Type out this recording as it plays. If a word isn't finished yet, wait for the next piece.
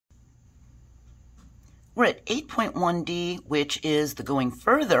We're at 8.1D, which is the going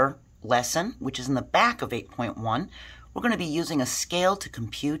further lesson, which is in the back of 8.1. We're going to be using a scale to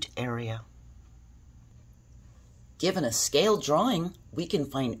compute area. Given a scale drawing, we can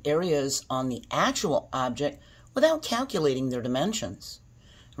find areas on the actual object without calculating their dimensions.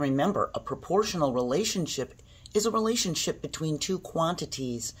 Remember, a proportional relationship is a relationship between two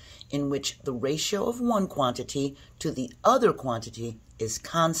quantities in which the ratio of one quantity to the other quantity is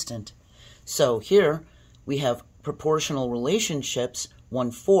constant. So here we have proportional relationships,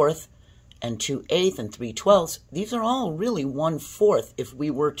 1/4 and 2/8 and 3/12. These are all really 1/4 if we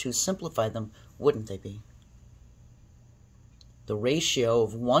were to simplify them, wouldn't they be? The ratio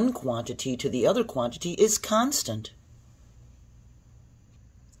of one quantity to the other quantity is constant.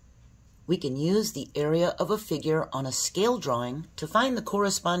 We can use the area of a figure on a scale drawing to find the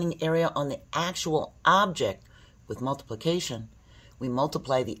corresponding area on the actual object with multiplication. We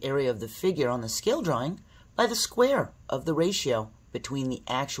multiply the area of the figure on the scale drawing by the square of the ratio between the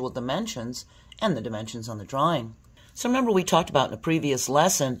actual dimensions and the dimensions on the drawing. So remember, we talked about in a previous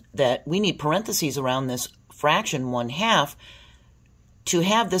lesson that we need parentheses around this fraction 1/2 to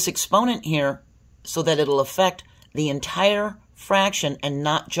have this exponent here so that it'll affect the entire fraction and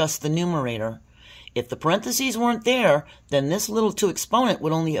not just the numerator. If the parentheses weren't there, then this little 2 exponent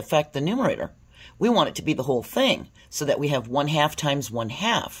would only affect the numerator. We want it to be the whole thing so that we have 1/2 times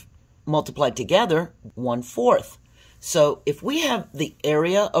 1/2 multiplied together 1/4. So if we have the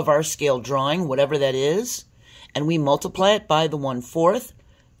area of our scale drawing, whatever that is, and we multiply it by the 1/4,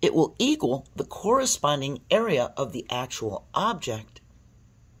 it will equal the corresponding area of the actual object.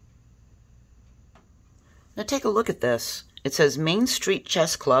 Now take a look at this. It says Main Street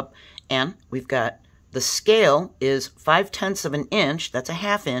Chess Club, and we've got the scale is 5/10 of an inch, that's a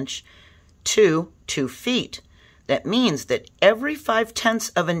 1/2 inch, to 2 feet. That means that every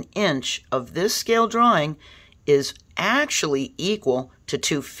 5/10 of an inch of this scale drawing is actually equal to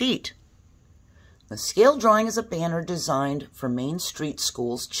 2 feet. The scale drawing is a banner designed for Main Street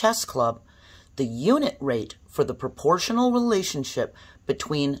School's chess club. The unit rate for the proportional relationship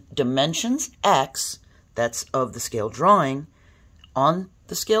between dimensions x, that's of the scale drawing, on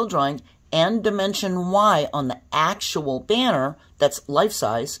the scale drawing, and dimension y on the actual banner, that's life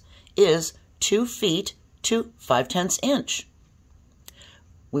size, is 2 feet to 5/10 inch.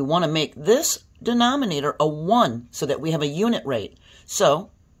 We want to make this denominator a 1 so that we have a unit rate. So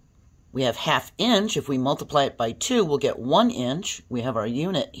we have 1/2 inch. If we multiply it by 2, we'll get 1 inch. We have our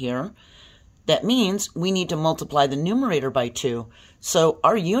unit here. That means we need to multiply the numerator by 2. So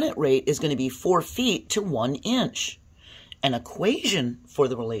our unit rate is going to be 4 feet to 1 inch. An equation for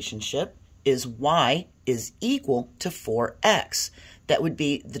the relationship is y is equal to 4x. That would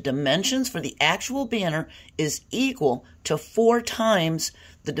be the dimensions for the actual banner is equal to 4 times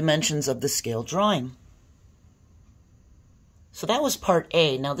the dimensions of the scale drawing. So that was part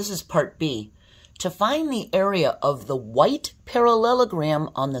A. Now this is part B. To find the area of the white parallelogram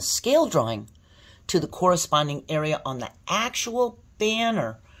on the scale drawing to the corresponding area on the actual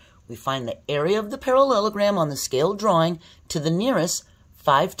banner, we find the area of the parallelogram on the scale drawing to the nearest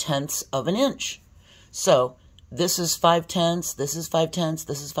 5/10 of an inch. So this is 5/10, this is 5/10,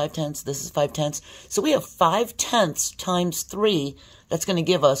 this is 5/10, this is 5/10. So we have 5/10 times 3. That's going to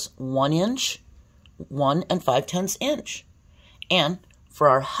give us 1 inch, 1 and 5/10 inch. And for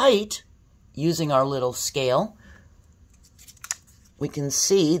our height, using our little scale, we can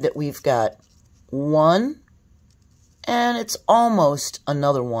see that we've got 1, and it's almost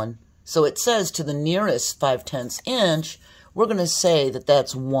another 1. So it says to the nearest 5/10 inch, we're going to say that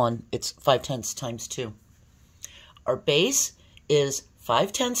that's 1. It's 5/10 times 2. Our base is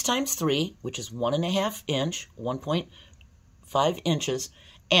 5/10 times 3, which is 1.5 inch, 1.5 inches,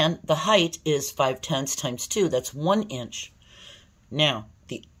 and the height is 5/10 times 2, that's 1 inch. Now,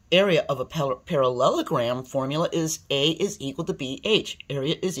 the area of a parallelogram formula is A is equal to BH.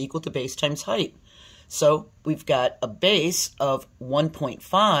 Area is equal to base times height. So we've got a base of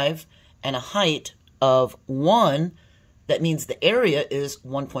 1.5 and a height of 1. That means the area is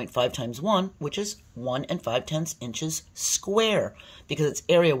 1.5 times 1, which is 1 and 5/10 inches square. Because it's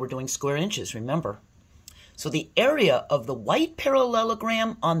area, we're doing square inches, remember. So the area of the white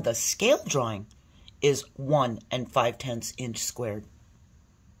parallelogram on the scale drawing is 1 and 5/10 inch squared.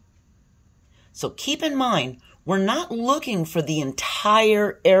 So keep in mind, we're not looking for the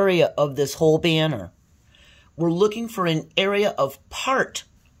entire area of this whole banner. We're looking for an area of part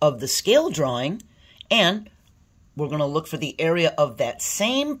of the scale drawing, and we're going to look for the area of that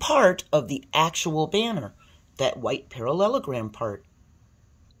same part of the actual banner, that white parallelogram part.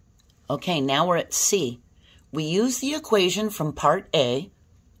 Okay, now we're at C. We use the equation from part A,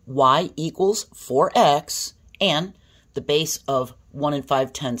 y equals 4x, and the base of 1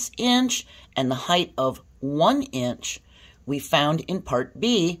 5/10 inch and the height of 1 inch, we found in part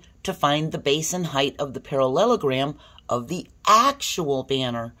B to find the base and height of the parallelogram of the actual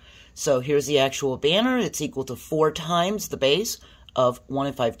banner. So here's the actual banner. It's equal to 4 times the base of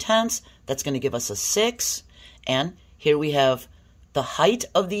 1 5/10. That's going to give us a 6. And here we have the height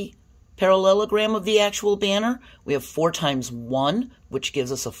of the parallelogram of the actual banner. We have 4 times 1, which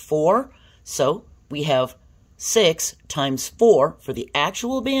gives us a 4. So we have 6 times 4 for the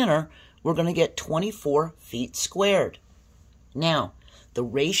actual banner. We're going to get 24 feet squared. Now, the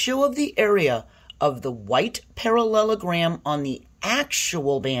ratio of the area of the white parallelogram on the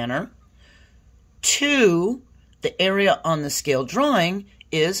actual banner to the area on the scale drawing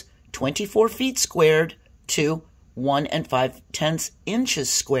is 24 feet squared to 1 5/10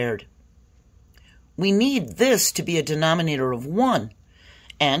 inches squared. We need this to be a denominator of 1,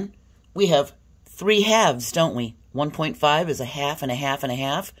 and we have 3 halves, don't we? 1.5 is a half and a half and a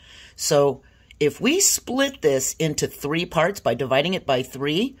half. So if we split this into 3 parts by dividing it by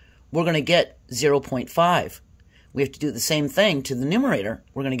 3, we're going to get 0.5. We have to do the same thing to the numerator.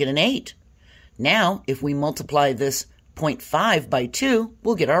 We're going to get an 8. Now, if we multiply this 0.5 by 2,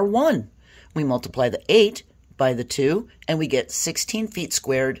 we'll get our 1. We multiply the 8 by the 2, and we get 16 feet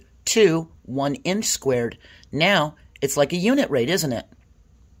squared to 1 inch squared. Now, it's like a unit rate, isn't it?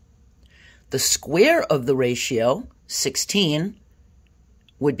 The square of the ratio, 16,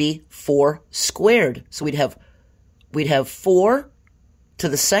 would be 4 squared. So we'd have 4 to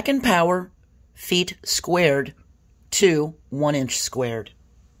the second power feet squared to 1 inch squared.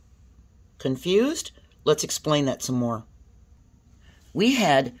 Confused? Let's explain that some more. We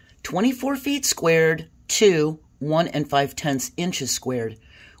had 24 feet squared to 1 5/10 inches squared.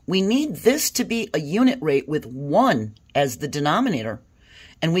 We need this to be a unit rate with 1 as the denominator.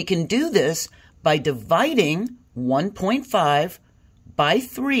 And we can do this by dividing 1.5 by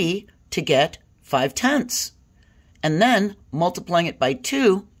 3 to get 5/10, and then multiplying it by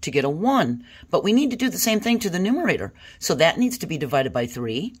 2 to get a 1. But we need to do the same thing to the numerator. So that needs to be divided by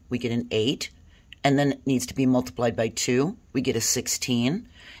 3. We get an 8. And then it needs to be multiplied by 2. We get a 16.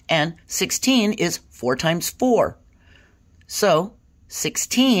 And 16 is 4 times 4. So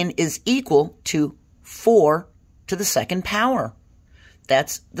 16 is equal to 4 to the second power.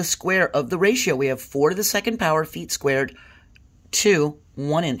 That's the square of the ratio. We have 4 to the second power feet squared to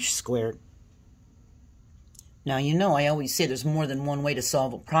 1 inch squared. Now, you know I always say there's more than one way to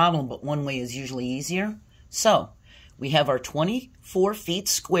solve a problem, but one way is usually easier. So we have our 24 feet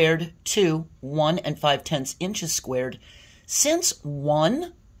squared to 1 5/10 inches squared. Since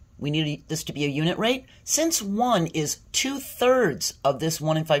 1, we need this to be a unit rate. Since 1 is 2/3 of this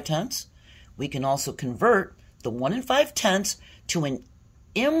 1 5/10, we can also convert the 1 5/10 to an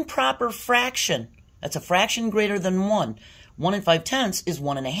improper fraction. That's a fraction greater than 1. 1 5/10 is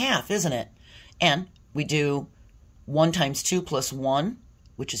 1 1/2, isn't it? And we do 1 times 2 plus 1,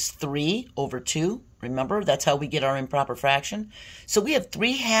 which is 3 over 2. Remember, that's how we get our improper fraction. So we have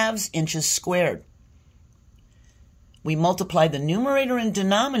 3/2 inches squared. We multiply the numerator and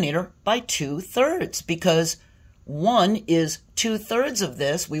denominator by 2/3 because 1 is 2/3 of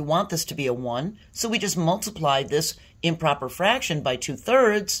this. We want this to be a 1. So we just multiply this improper fraction by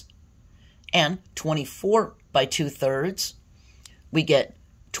 2/3, and 24 by 2/3. We get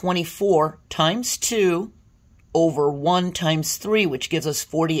 24 times 2 over 1 times 3, which gives us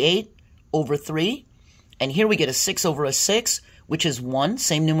 48 over 3. And here we get a 6 over a 6, which is 1,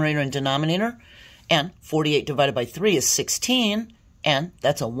 same numerator and denominator. And 48 divided by 3 is 16, and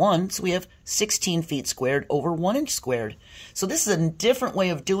that's a 1. So we have 16 feet squared over 1 inch squared. So this is a different way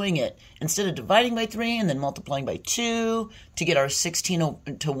of doing it. Instead of dividing by 3 and then multiplying by 2 to get our 16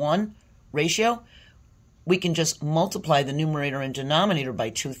 to 1 ratio, we can just multiply the numerator and denominator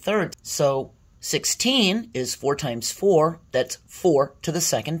by 2/3. So 16 is 4 times 4. That's 4 to the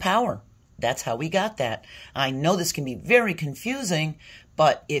second power. That's how we got that. I know this can be very confusing,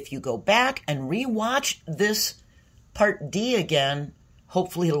 but if you go back and rewatch this part D again,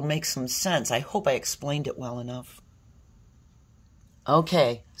 hopefully it'll make some sense. I hope I explained it well enough.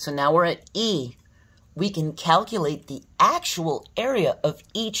 Okay, so now we're at E. We can calculate the actual area of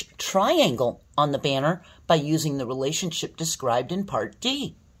each triangle on the banner by using the relationship described in part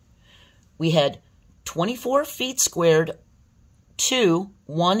D. We had 24 feet squared to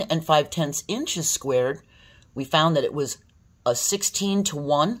 1 5/10 inches squared. We found that it was a 16 to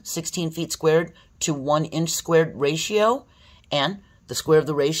 1, 16 feet squared to 1 inch squared ratio, and the square of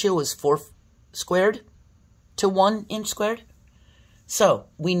the ratio is 4 squared to 1 inch squared. So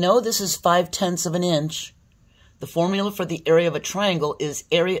we know this is 5/10 of an inch. The formula for the area of a triangle is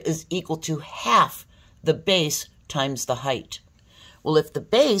area is equal to half the base times the height. Well, if the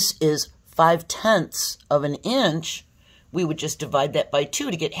base is 5/10 of an inch, we would just divide that by 2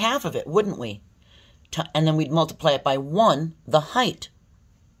 to get half of it, wouldn't we? And then we'd multiply it by 1, the height.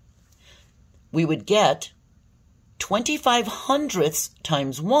 We would get 25 hundredths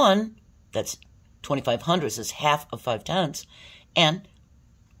times 1, that's 25 hundredths is half of 5/10, and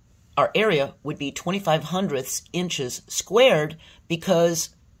our area would be 25 hundredths inches squared because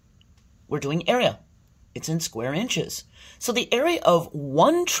we're doing area. It's in square inches. So the area of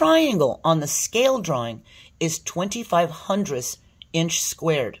one triangle on the scale drawing is 25 hundredths inch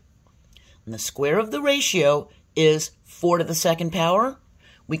squared. And the square of the ratio is 4 to the second power.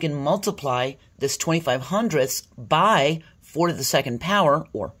 We can multiply this 25 hundredths by 4 to the second power,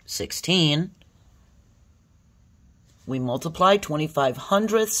 or 16. We multiply 25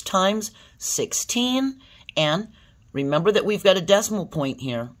 hundredths times 16, and remember that we've got a decimal point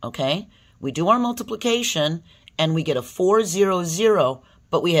here, okay? We do our multiplication, and we get a 400,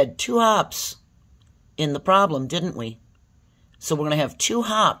 but we had 2 hops in the problem, didn't we? So we're going to have 2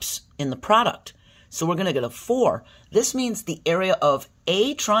 hops in the product. So we're going to get a 4. This means the area of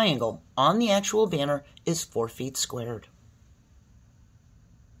a triangle on the actual banner is 4 feet squared.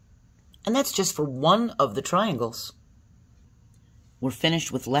 And that's just for one of the triangles. We're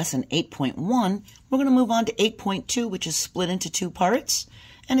finished with lesson 8.1. We're going to move on to 8.2, which is split into 2 parts,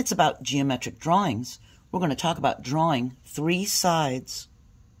 and it's about geometric drawings. We're going to talk about drawing 3 sides.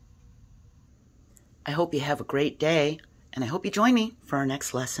 I hope you have a great day, and I hope you join me for our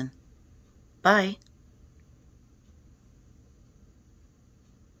next lesson. Bye.